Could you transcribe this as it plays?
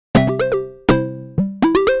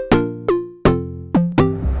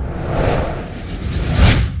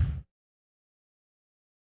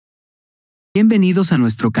Bienvenidos a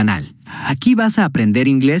nuestro canal. Aquí vas a aprender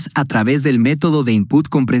inglés a través del método de input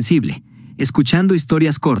comprensible, escuchando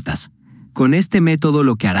historias cortas. Con este método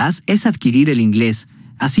lo que harás es adquirir el inglés,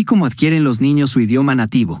 así como adquieren los niños su idioma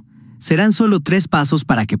nativo. Serán solo 3 pasos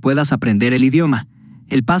para que puedas aprender el idioma.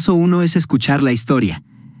 El paso 1 es escuchar la historia.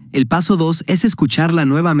 El paso 2 es escucharla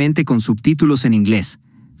nuevamente con subtítulos en inglés.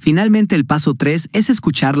 Finalmente el paso 3 es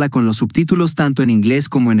escucharla con los subtítulos tanto en inglés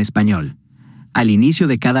como en español. Al inicio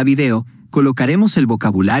de cada video, colocaremos el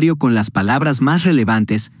vocabulario con las palabras más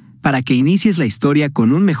relevantes para que inicies la historia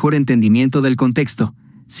con un mejor entendimiento del contexto.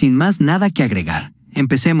 Sin más nada que agregar,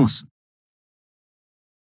 empecemos.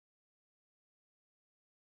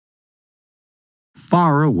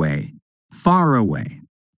 Far away, far away.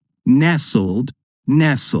 Nestled,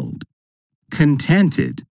 nestled.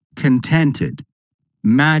 Contented, contented.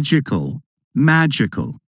 Magical,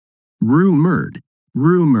 magical. Rumored,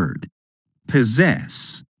 rumored.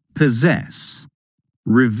 Possess, possess.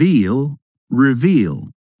 Reveal,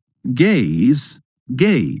 reveal. Gaze,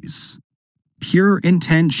 gaze. Pure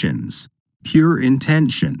intentions, pure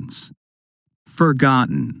intentions.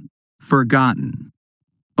 Forgotten, forgotten.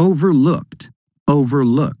 Overlooked,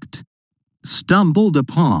 overlooked. Stumbled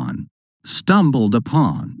upon, stumbled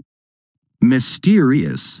upon.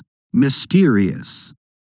 Mysterious, mysterious.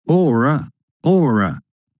 Aura, aura.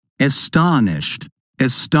 Astonished,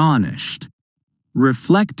 astonished.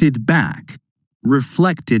 Reflected back,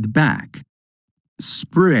 reflected back.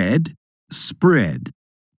 Spread, spread.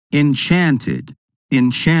 Enchanted,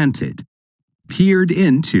 enchanted. Peered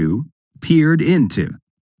into, peered into.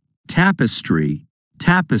 Tapestry,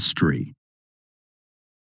 tapestry.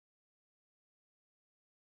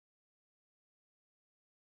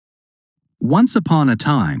 Once upon a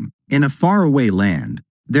time, in a faraway land,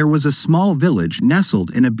 there was a small village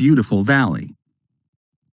nestled in a beautiful valley.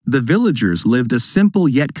 The villagers lived a simple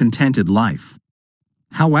yet contented life.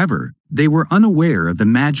 However, they were unaware of the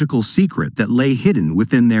magical secret that lay hidden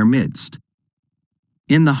within their midst.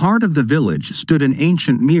 In the heart of the village stood an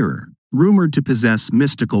ancient mirror, rumored to possess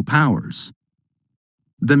mystical powers.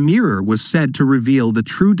 The mirror was said to reveal the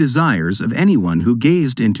true desires of anyone who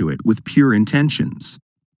gazed into it with pure intentions.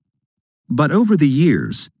 But over the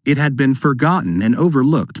years, it had been forgotten and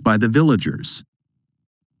overlooked by the villagers.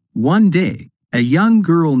 One day, a young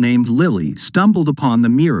girl named Lily stumbled upon the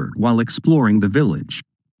mirror while exploring the village.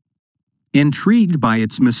 Intrigued by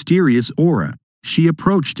its mysterious aura, she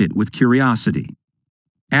approached it with curiosity.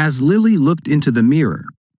 As Lily looked into the mirror,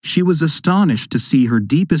 she was astonished to see her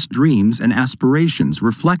deepest dreams and aspirations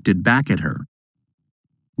reflected back at her.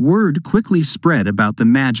 Word quickly spread about the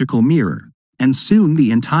magical mirror, and soon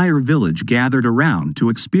the entire village gathered around to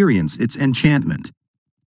experience its enchantment.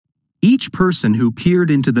 Each person who peered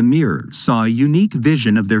into the mirror saw a unique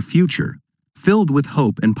vision of their future, filled with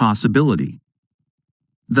hope and possibility.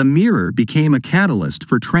 The mirror became a catalyst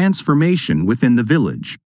for transformation within the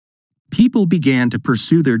village. People began to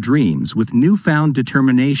pursue their dreams with newfound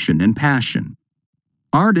determination and passion.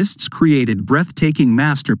 Artists created breathtaking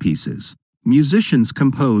masterpieces, musicians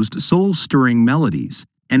composed soul-stirring melodies,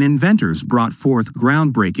 and inventors brought forth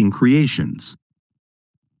groundbreaking creations.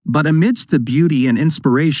 But amidst the beauty and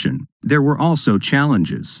inspiration, there were also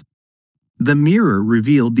challenges. The mirror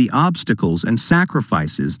revealed the obstacles and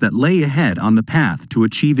sacrifices that lay ahead on the path to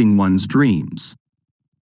achieving one's dreams.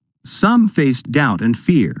 Some faced doubt and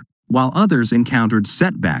fear, while others encountered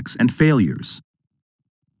setbacks and failures.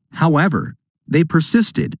 However, they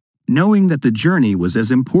persisted, knowing that the journey was as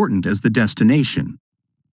important as the destination.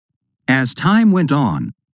 As time went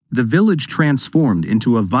on, the village transformed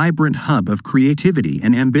into a vibrant hub of creativity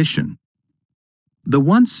and ambition. The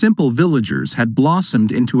once simple villagers had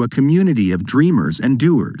blossomed into a community of dreamers and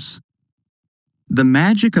doers. The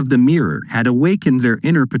magic of the mirror had awakened their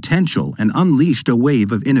inner potential and unleashed a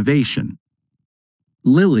wave of innovation.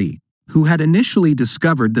 Lily, who had initially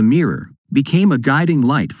discovered the mirror, became a guiding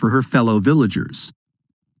light for her fellow villagers.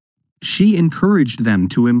 She encouraged them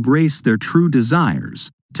to embrace their true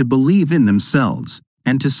desires, to believe in themselves,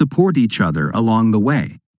 and to support each other along the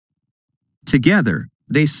way. Together,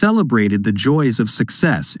 they celebrated the joys of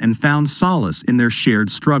success and found solace in their shared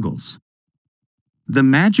struggles. The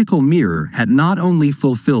magical mirror had not only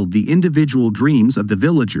fulfilled the individual dreams of the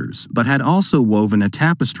villagers but had also woven a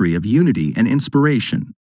tapestry of unity and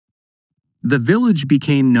inspiration. The village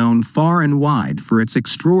became known far and wide for its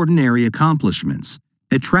extraordinary accomplishments,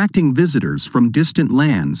 attracting visitors from distant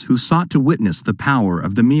lands who sought to witness the power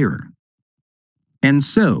of the mirror. And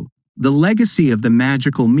so, the legacy of the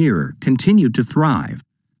magical mirror continued to thrive,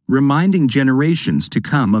 reminding generations to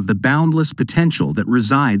come of the boundless potential that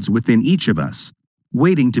resides within each of us,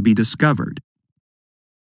 waiting to be discovered.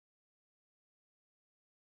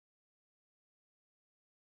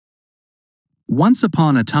 Once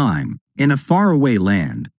upon a time, in a faraway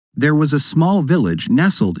land, there was a small village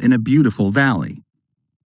nestled in a beautiful valley.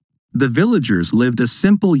 The villagers lived a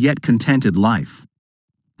simple yet contented life.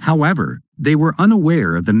 However, they were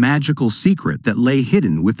unaware of the magical secret that lay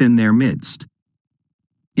hidden within their midst.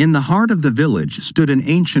 In the heart of the village stood an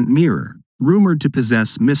ancient mirror, rumored to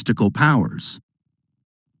possess mystical powers.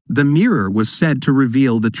 The mirror was said to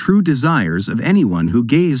reveal the true desires of anyone who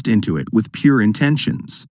gazed into it with pure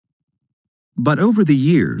intentions. But over the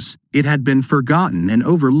years, it had been forgotten and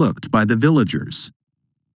overlooked by the villagers.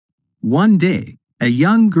 One day, a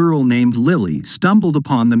young girl named Lily stumbled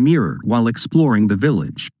upon the mirror while exploring the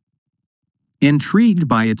village. Intrigued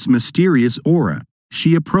by its mysterious aura,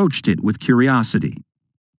 she approached it with curiosity.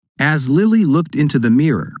 As Lily looked into the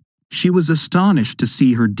mirror, she was astonished to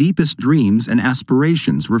see her deepest dreams and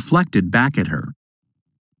aspirations reflected back at her.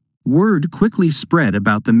 Word quickly spread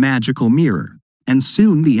about the magical mirror, and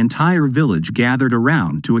soon the entire village gathered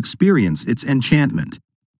around to experience its enchantment.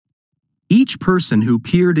 Each person who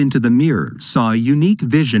peered into the mirror saw a unique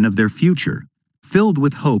vision of their future, filled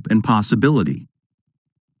with hope and possibility.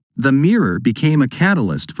 The mirror became a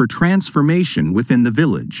catalyst for transformation within the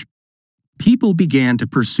village. People began to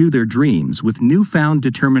pursue their dreams with newfound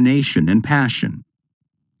determination and passion.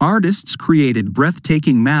 Artists created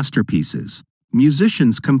breathtaking masterpieces,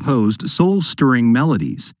 musicians composed soul-stirring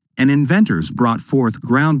melodies, and inventors brought forth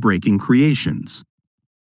groundbreaking creations.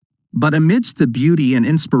 But amidst the beauty and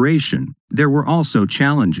inspiration, there were also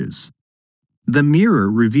challenges. The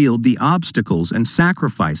mirror revealed the obstacles and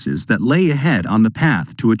sacrifices that lay ahead on the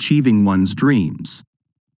path to achieving one's dreams.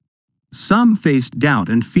 Some faced doubt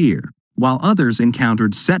and fear, while others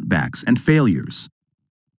encountered setbacks and failures.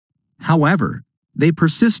 However, they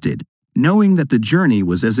persisted, knowing that the journey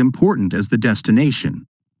was as important as the destination.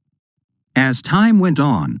 As time went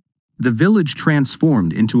on, the village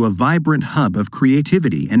transformed into a vibrant hub of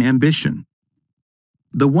creativity and ambition.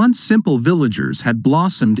 The once simple villagers had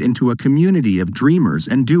blossomed into a community of dreamers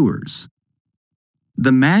and doers.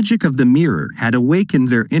 The magic of the mirror had awakened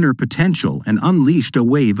their inner potential and unleashed a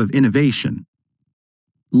wave of innovation.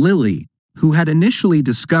 Lily, who had initially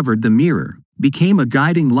discovered the mirror, became a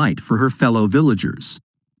guiding light for her fellow villagers.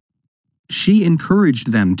 She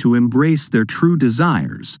encouraged them to embrace their true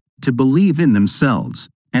desires, to believe in themselves,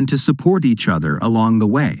 and to support each other along the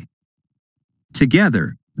way.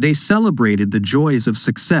 Together, they celebrated the joys of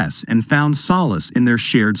success and found solace in their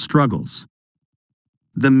shared struggles.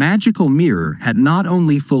 The magical mirror had not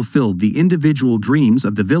only fulfilled the individual dreams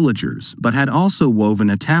of the villagers but had also woven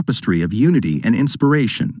a tapestry of unity and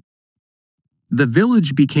inspiration. The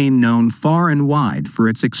village became known far and wide for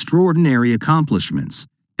its extraordinary accomplishments,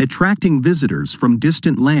 attracting visitors from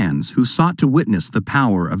distant lands who sought to witness the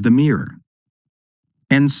power of the mirror.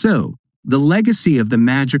 And so, the legacy of the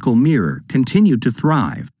magical mirror continued to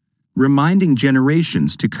thrive, reminding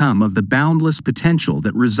generations to come of the boundless potential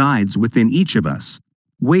that resides within each of us,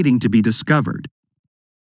 waiting to be discovered.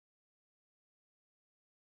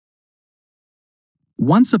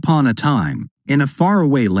 Once upon a time, in a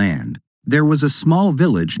faraway land, there was a small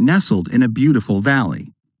village nestled in a beautiful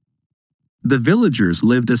valley. The villagers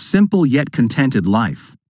lived a simple yet contented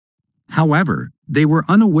life. However, they were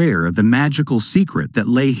unaware of the magical secret that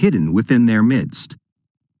lay hidden within their midst.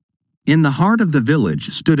 In the heart of the village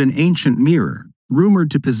stood an ancient mirror,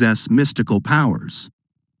 rumored to possess mystical powers.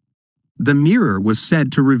 The mirror was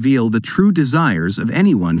said to reveal the true desires of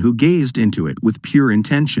anyone who gazed into it with pure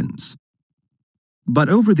intentions. But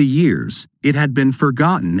over the years, it had been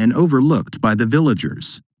forgotten and overlooked by the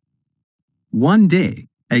villagers. One day,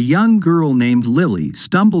 a young girl named Lily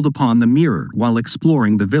stumbled upon the mirror while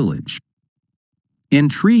exploring the village.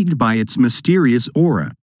 Intrigued by its mysterious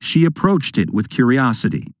aura, she approached it with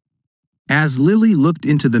curiosity. As Lily looked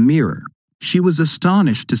into the mirror, she was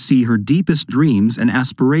astonished to see her deepest dreams and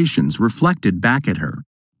aspirations reflected back at her.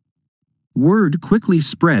 Word quickly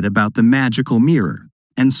spread about the magical mirror,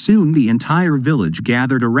 and soon the entire village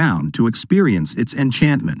gathered around to experience its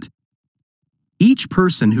enchantment. Each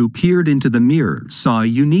person who peered into the mirror saw a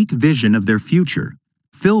unique vision of their future,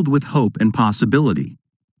 filled with hope and possibility.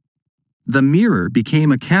 The mirror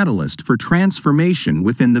became a catalyst for transformation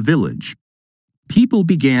within the village. People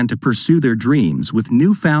began to pursue their dreams with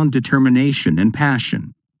newfound determination and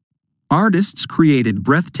passion. Artists created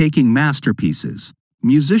breathtaking masterpieces,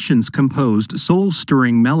 musicians composed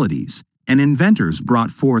soul-stirring melodies, and inventors brought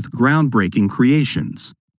forth groundbreaking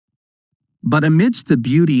creations. But amidst the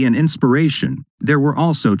beauty and inspiration, there were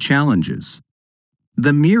also challenges.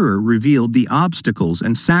 The mirror revealed the obstacles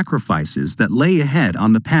and sacrifices that lay ahead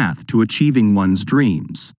on the path to achieving one's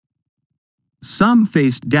dreams. Some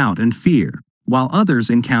faced doubt and fear, while others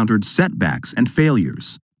encountered setbacks and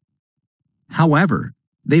failures. However,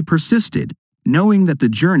 they persisted, knowing that the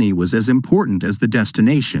journey was as important as the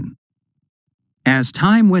destination. As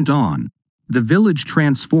time went on, the village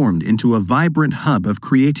transformed into a vibrant hub of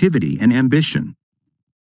creativity and ambition.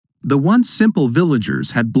 The once simple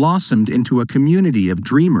villagers had blossomed into a community of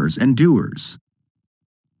dreamers and doers.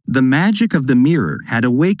 The magic of the mirror had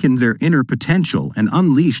awakened their inner potential and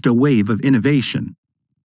unleashed a wave of innovation.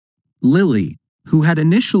 Lily, who had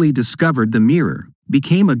initially discovered the mirror,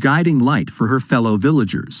 became a guiding light for her fellow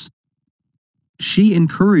villagers. She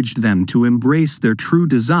encouraged them to embrace their true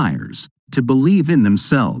desires, to believe in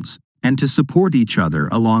themselves, and to support each other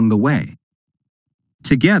along the way.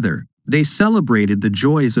 Together, they celebrated the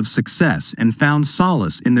joys of success and found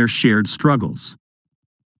solace in their shared struggles.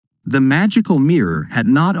 The magical mirror had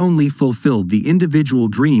not only fulfilled the individual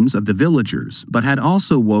dreams of the villagers but had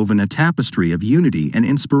also woven a tapestry of unity and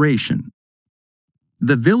inspiration.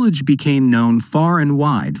 The village became known far and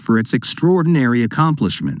wide for its extraordinary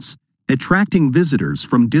accomplishments, attracting visitors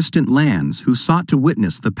from distant lands who sought to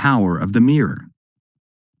witness the power of the mirror.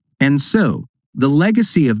 And so, the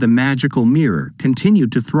legacy of the magical mirror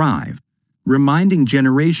continued to thrive, reminding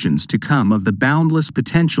generations to come of the boundless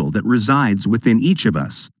potential that resides within each of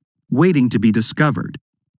us, waiting to be discovered.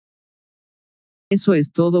 Eso es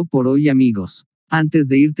todo por hoy, amigos. Antes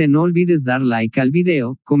de irte, no olvides dar like al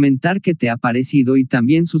video, comentar qué te ha parecido y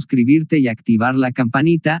también suscribirte y activar la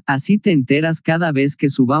campanita, así te enteras cada vez que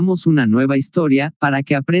subamos una nueva historia, para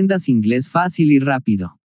que aprendas inglés fácil y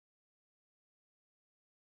rápido.